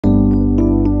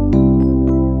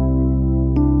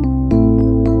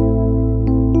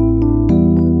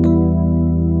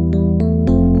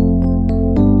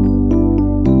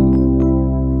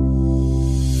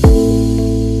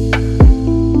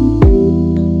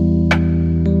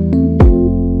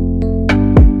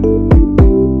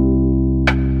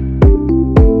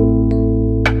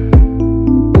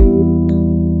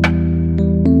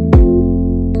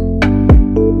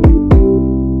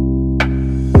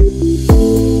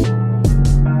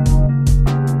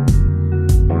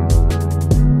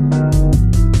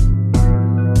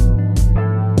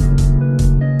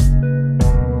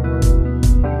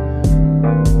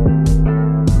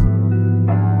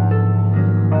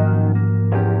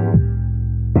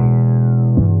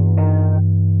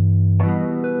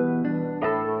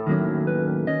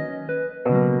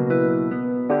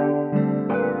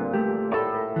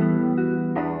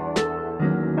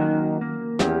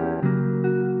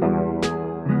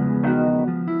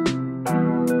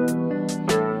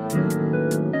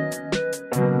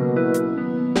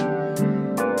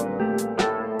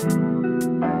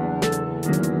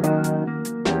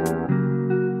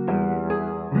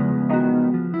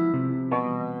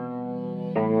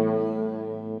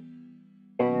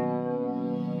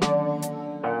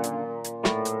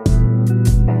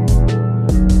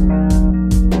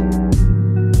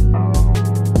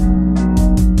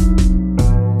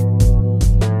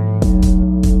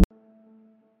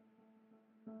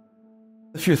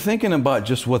If you're thinking about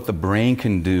just what the brain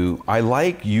can do, I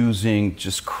like using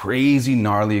just crazy,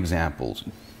 gnarly examples.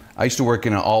 I used to work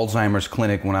in an Alzheimer's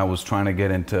clinic when I was trying to get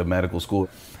into medical school.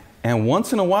 And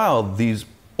once in a while, these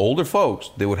older folks,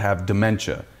 they would have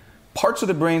dementia. Parts of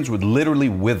the brains would literally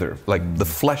wither, like the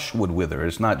flesh would wither.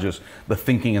 It's not just the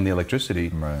thinking and the electricity.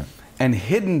 Right. And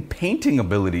hidden painting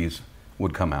abilities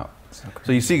would come out.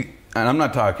 So you see, and I'm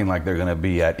not talking like they're going to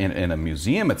be in a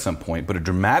museum at some point, but a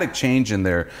dramatic change in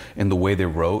the way they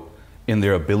wrote, in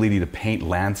their ability to paint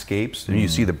landscapes. And you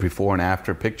see the before and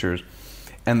after pictures.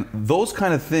 And those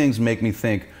kind of things make me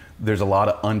think there's a lot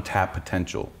of untapped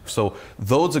potential. So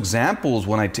those examples,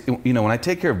 when I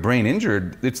take care of brain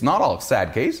injured, it's not all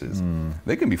sad cases.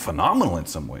 They can be phenomenal in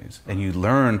some ways. And you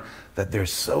learn that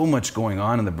there's so much going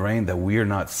on in the brain that we are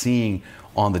not seeing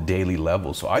on the daily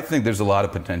level. So I think there's a lot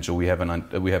of potential we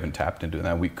haven't tapped into, and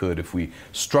that we could if we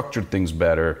structured things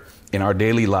better in our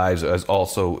daily lives, as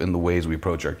also in the ways we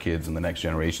approach our kids and the next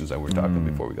generations that we're talking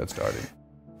before we got started.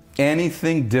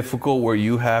 Anything difficult where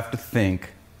you have to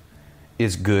think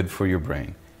is good for your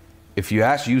brain. If you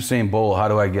ask Usain Bolt, how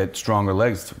do I get stronger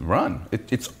legs? Run.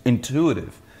 It's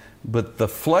intuitive. But the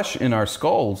flesh in our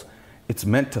skulls, it's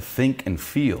meant to think and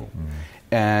feel.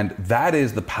 And that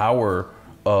is the power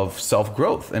of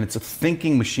self-growth. And it's a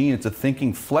thinking machine, it's a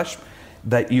thinking flesh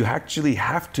that you actually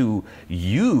have to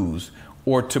use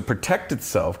or to protect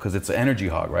itself, because it's an energy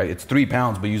hog, right? It's 3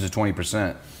 pounds but uses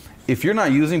 20%. If you're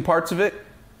not using parts of it,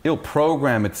 it'll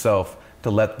program itself to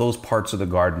let those parts of the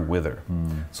garden wither.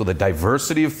 So the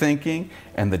diversity of thinking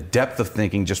and the depth of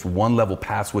thinking, just one level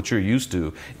past what you're used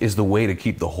to, is the way to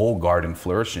keep the whole garden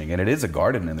flourishing. And it is a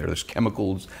garden in there. There's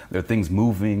chemicals, there are things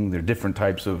moving, there are different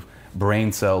types of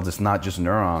brain cells. It's not just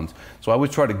neurons. So I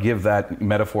always try to give that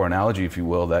metaphor analogy, if you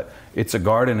will, that it's a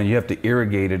garden and you have to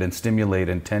irrigate it and stimulate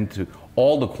and tend to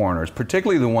all the corners,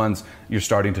 particularly the ones you're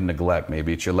starting to neglect.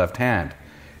 Maybe it's your left hand.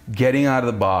 Getting out of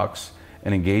the box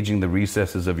and engaging the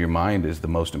recesses of your mind is the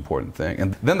most important thing.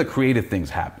 And then the creative things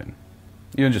happen.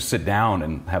 You don't just sit down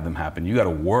and have them happen. You got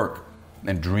to work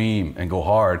and dream and go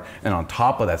hard. And on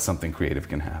top of that, something creative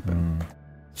can happen.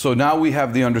 So now we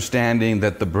have the understanding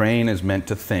that the brain is meant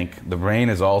to think. The brain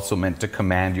is also meant to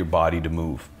command your body to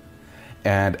move.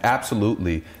 And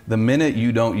absolutely, the minute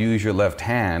you don't use your left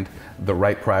hand, the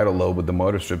right parietal lobe with the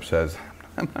motor strip says,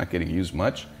 I'm not getting used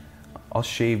much. I'll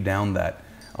shave down that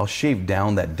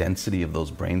density of those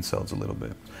brain cells a little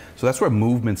bit. So that's where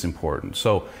movement's important.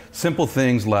 So simple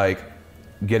things like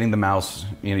getting the mouse,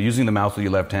 using the mouse with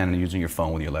your left hand and using your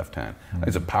phone with your left hand.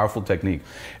 It's a powerful technique.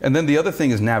 And then the other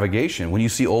thing is navigation. When you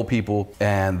see old people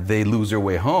and they lose their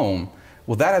way home,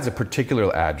 well, that has a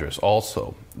particular address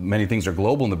also. Many things are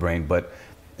global in the brain, but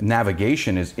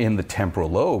navigation is in the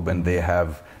temporal lobe, and they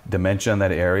have dementia in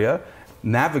that area.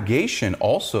 Navigation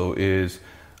also is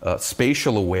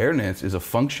spatial awareness is a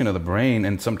function of the brain,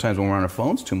 and sometimes when we're on our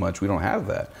phones too much, we don't have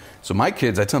that. So my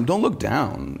kids, I tell them, don't look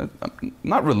down,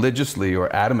 not religiously or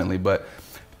adamantly, but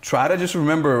try to just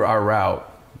remember our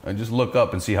route and just look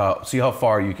up and see how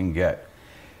far you can get.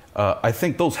 I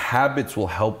think those habits will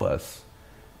help us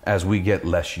as we get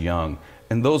less young,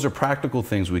 and those are practical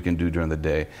things we can do during the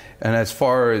day. And as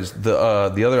far as the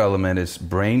other element is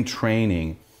brain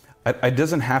training, it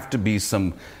doesn't have to be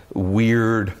some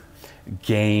weird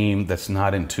game that's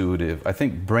not intuitive. I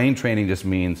think brain training just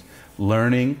means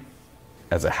learning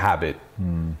as a habit,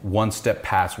 one step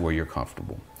past where you're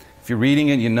comfortable. If you're reading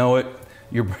it, you know it,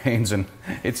 your brain's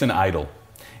it's an idle.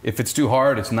 If it's too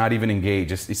hard, it's not even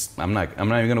engaged. I'm not even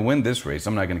going to win this race.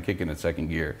 I'm not going to kick it in second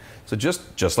gear. So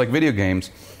just like video games,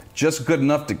 just good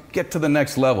enough to get to the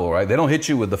next level, right? They don't hit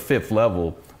you with the 5th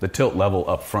level, the tilt level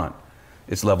up front.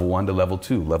 It's level 1 to level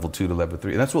 2 to level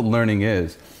 3. And that's what learning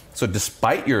is. So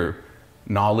despite your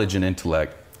knowledge and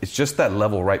intellect, it's just that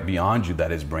level right beyond you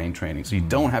that is brain training. So you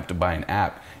don't have to buy an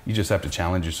app. You just have to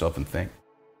challenge yourself and think.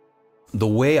 The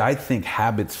way I think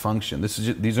habits function,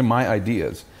 these are my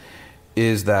ideas,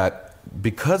 is that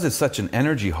because it's such an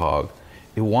energy hog,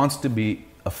 it wants to be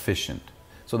efficient.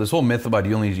 So this whole myth about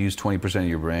you only use 20% of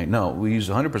your brain, no, we use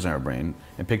 100% of our brain,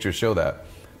 and pictures show that.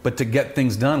 But to get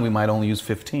things done, we might only use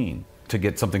 15. To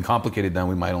get something complicated done,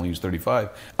 we might only use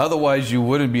 35. Otherwise, you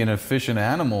wouldn't be an efficient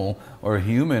animal or a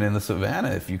human in the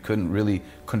savannah if you couldn't really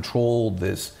control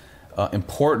this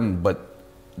important, but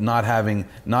not having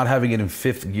it in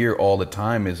 5th gear all the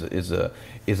time is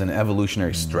an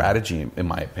evolutionary strategy, in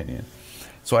my opinion.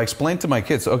 So I explained to my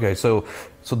kids, okay, so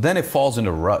then it falls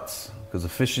into ruts, because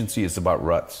efficiency is about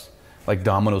ruts, like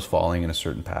dominoes falling in a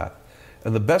certain path.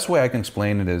 And the best way I can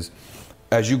explain it is,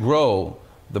 as you grow,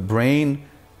 the brain,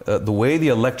 the way the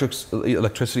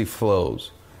electricity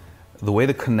flows, the way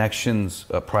the connections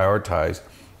prioritize,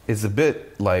 is a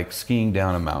bit like skiing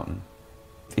down a mountain.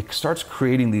 It starts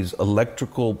creating these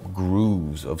electrical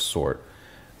grooves of sort.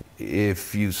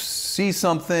 If you see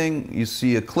something, you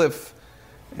see a cliff,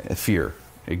 fear.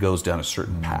 It goes down a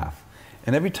certain path.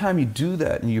 And every time you do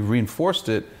that and you've reinforced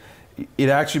it, it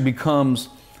actually becomes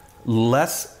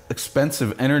less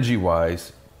expensive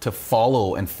energy-wise to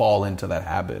follow and fall into that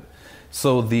habit.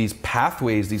 So these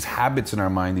pathways, these habits in our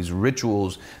mind, these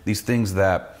rituals, these things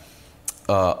that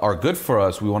are good for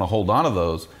us, we want to hold on to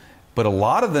those. But a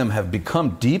lot of them have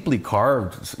become deeply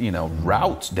carved,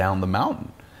 routes down the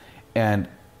mountain. And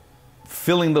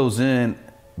filling those in,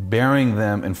 burying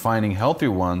them, and finding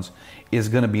healthier ones is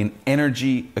going to be an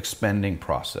energy expending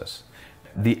process.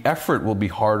 The effort will be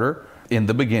harder in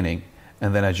the beginning,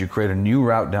 and then as you create a new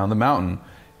route down the mountain,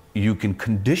 you can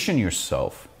condition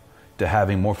yourself to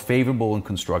having more favorable and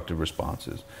constructive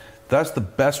responses. That's the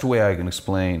best way I can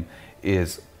explain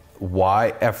is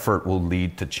why effort will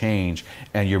lead to change,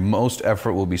 and your most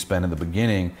effort will be spent in the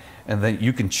beginning, and then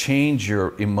you can change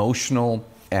your emotional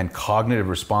and cognitive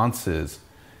responses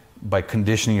by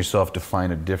conditioning yourself to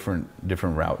find a different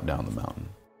route down the mountain.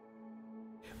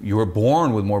 You were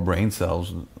born with more brain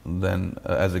cells than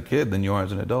as a kid than you are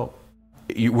as an adult.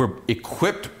 You were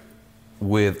equipped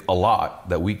with a lot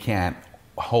that we can't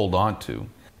hold on to.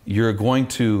 You're going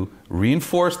to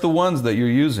reinforce the ones that you're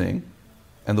using,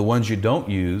 and the ones you don't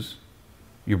use,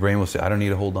 your brain will say, I don't need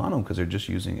to hold on to them because they're just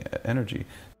using energy.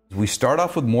 We start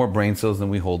off with more brain cells than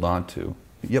we hold on to,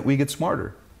 yet we get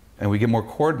smarter and we get more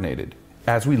coordinated.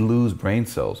 As we lose brain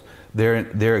cells,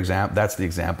 that's the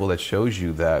example that shows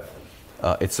you that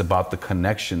it's about the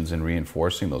connections and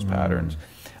reinforcing those patterns.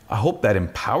 I hope that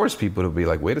empowers people to be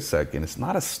like, wait a second, it's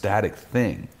not a static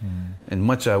thing. And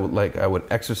much I would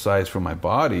exercise for my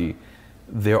body,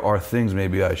 there are things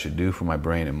maybe I should do for my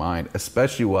brain and mind,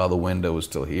 especially while the window is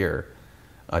still here,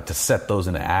 to set those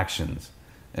into actions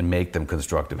and make them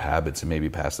constructive habits and maybe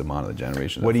pass them on to the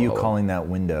generations. What are you calling that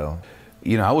window?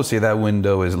 I would say that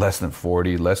window is less than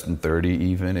 40, less than 30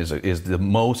 even, is the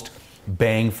most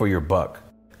bang for your buck.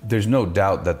 There's no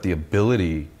doubt that the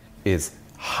ability is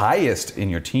highest in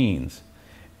your teens,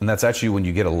 and that's actually when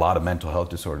you get a lot of mental health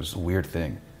disorders. It's a weird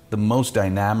thing. The most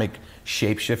dynamic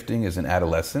shape-shifting is in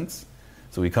adolescence.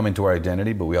 So we come into our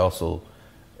identity, but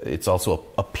it's also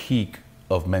a peak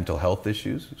of mental health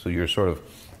issues. So you're sort of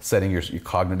setting your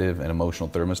cognitive and emotional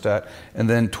thermostat. And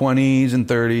then 20s and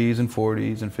 30s and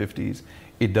 40s and 50s,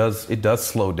 it does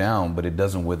slow down, but it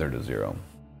doesn't wither to zero.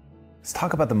 Let's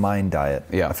talk about the mind diet.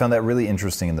 Yeah. I found that really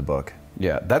interesting in the book.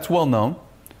 Yeah, that's well known.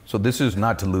 So this is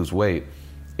not to lose weight.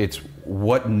 It's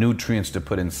what nutrients to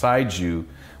put inside you,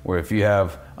 where if you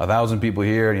have 1,000 people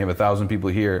here and you have 1,000 people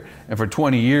here, and for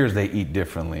 20 years they eat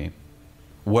differently,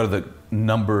 what are the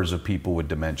numbers of people with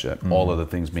dementia, all other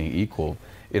things being equal?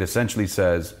 It essentially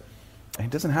says, it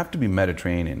doesn't have to be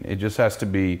Mediterranean. It just has to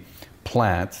be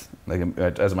plants, like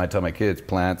as I tell my kids,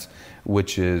 plants,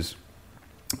 which is,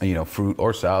 fruit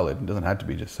or salad. It doesn't have to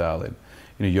be just salad.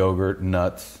 Yogurt,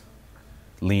 nuts,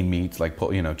 lean meats like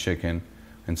chicken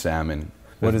and salmon.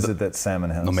 What is it that salmon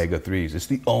has? Omega-3s. It's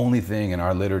the only thing in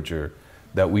our literature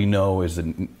that we know is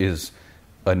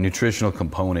a nutritional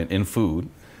component in food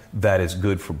that is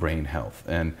good for brain health.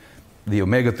 And the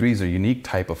omega-3s are a unique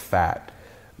type of fat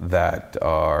that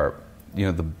are,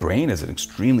 the brain is an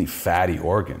extremely fatty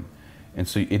organ. And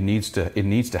so it needs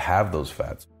to have those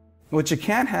fats. What you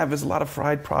can't have is a lot of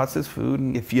fried processed food.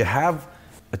 And if you have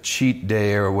a cheat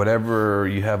day or whatever,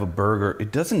 you have a burger,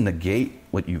 it doesn't negate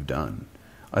what you've done.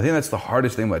 I think that's the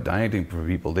hardest thing about dieting for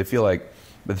people. They feel like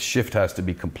the shift has to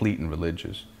be complete and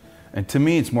religious. And to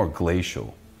me, it's more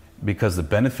glacial because the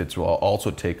benefits will also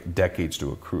take decades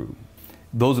to accrue.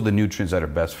 Those are the nutrients that are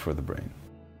best for the brain.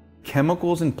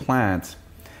 Chemicals in plants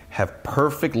have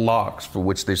perfect locks for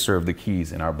which they serve the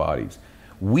keys in our bodies.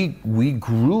 We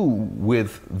grew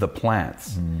with the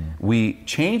plants. We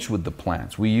changed with the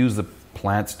plants. We use the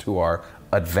plants to our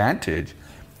advantage,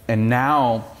 and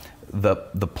now the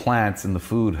plants and the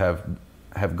food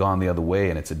have gone the other way,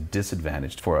 and it's a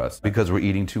disadvantage for us because we're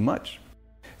eating too much.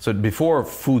 So before,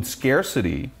 food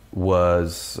scarcity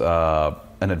was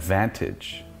an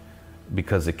advantage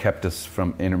because it kept us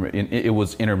from it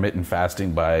was intermittent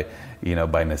fasting by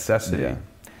necessity. Yeah.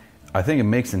 I think it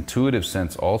makes intuitive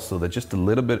sense also that just a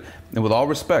little bit, and with all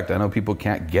respect, I know people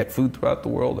can't get food throughout the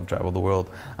world. I've traveled the world.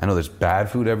 I know there's bad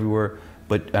food everywhere,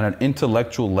 but at an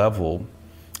intellectual level,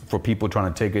 for people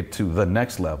trying to take it to the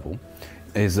next level,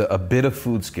 is a bit of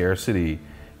food scarcity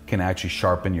can actually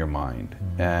sharpen your mind.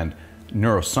 And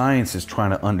neuroscience is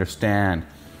trying to understand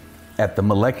at the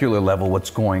molecular level what's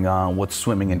going on, what's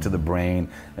swimming into the brain,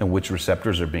 and which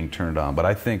receptors are being turned on. But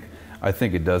I think I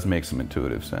think it does make some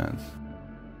intuitive sense.